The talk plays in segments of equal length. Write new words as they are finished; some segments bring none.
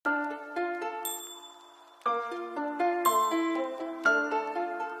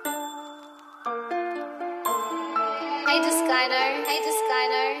Hey Discliner, hey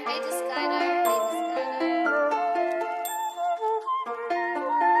Discliner, hey Discliner, hey Discliner.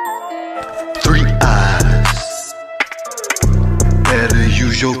 3 eyes. Better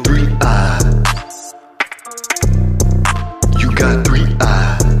use your 3 eyes. You got 3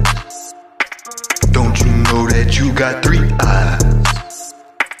 eyes. Don't you know that you got 3 eyes?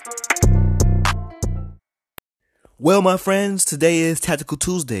 Well, my friends, today is Tactical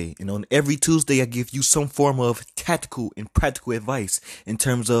Tuesday, and on every Tuesday I give you some form of tactical and practical advice in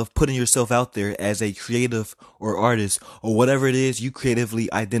terms of putting yourself out there as a creative or artist or whatever it is you creatively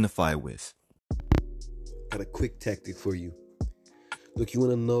identify with. Got a quick tactic for you. Look, you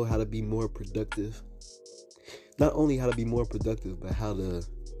want to know how to be more productive? Not only how to be more productive, but how to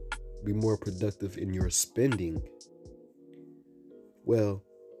be more productive in your spending. Well,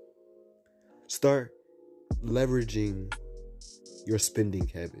 start leveraging your spending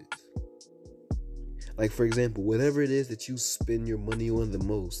habits. Like, for example, whatever it is that you spend your money on the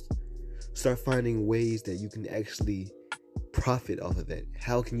most, start finding ways that you can actually profit off of that.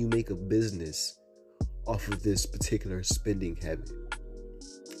 How can you make a business off of this particular spending habit?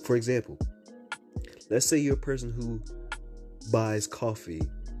 For example, let's say you're a person who buys coffee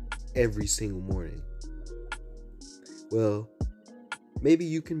every single morning. Well, maybe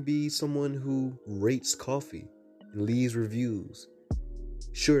you can be someone who rates coffee and leaves reviews.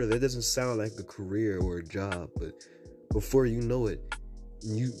 Sure, that doesn't sound like a career or a job, but before you know it,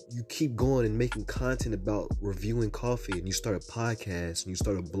 you keep going and making content about reviewing coffee, and you start a podcast, and you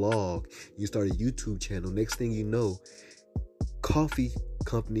start a blog, you start a YouTube channel. Next thing you know, coffee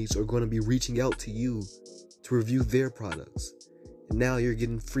companies are going to be reaching out to you to review their products. And now you're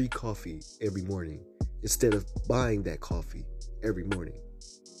getting free coffee every morning instead of buying that coffee every morning.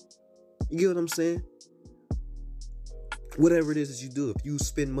 You get what I'm saying? Whatever it is that you do, if you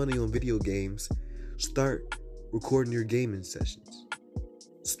spend money on video games, start recording your gaming sessions.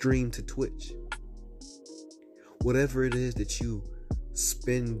 Stream to Twitch. Whatever it is that you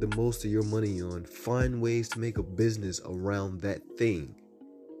spend the most of your money on, find ways to make a business around that thing.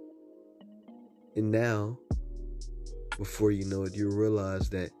 And now, before you know it, you realize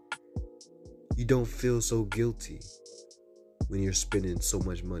that you don't feel so guilty when you're spending so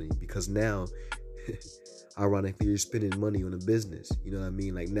much money, because now ironically you're spending money on a business. You know what I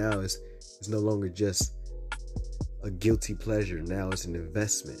mean? Like, now it's no longer just a guilty pleasure. Now it's an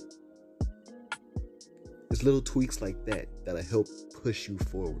investment. It's little tweaks like that'll help push you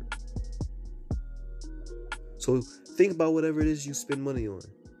forward. So think about whatever it is you spend money on,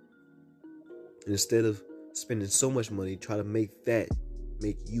 and instead of spending so much money, try to make that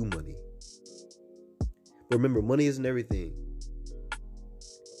make you money. But remember, money isn't everything.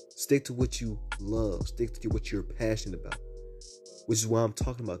 Stick to what you love. Stick to what you're passionate about, which is why I'm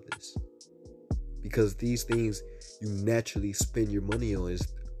talking about this. Because these things you naturally spend your money on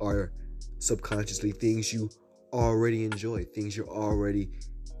are subconsciously things you already enjoy, things you're already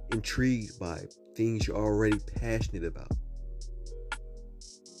intrigued by, things you're already passionate about.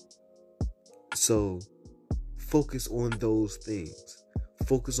 So focus on those things.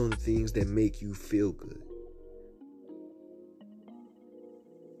 Focus on the things that make you feel good.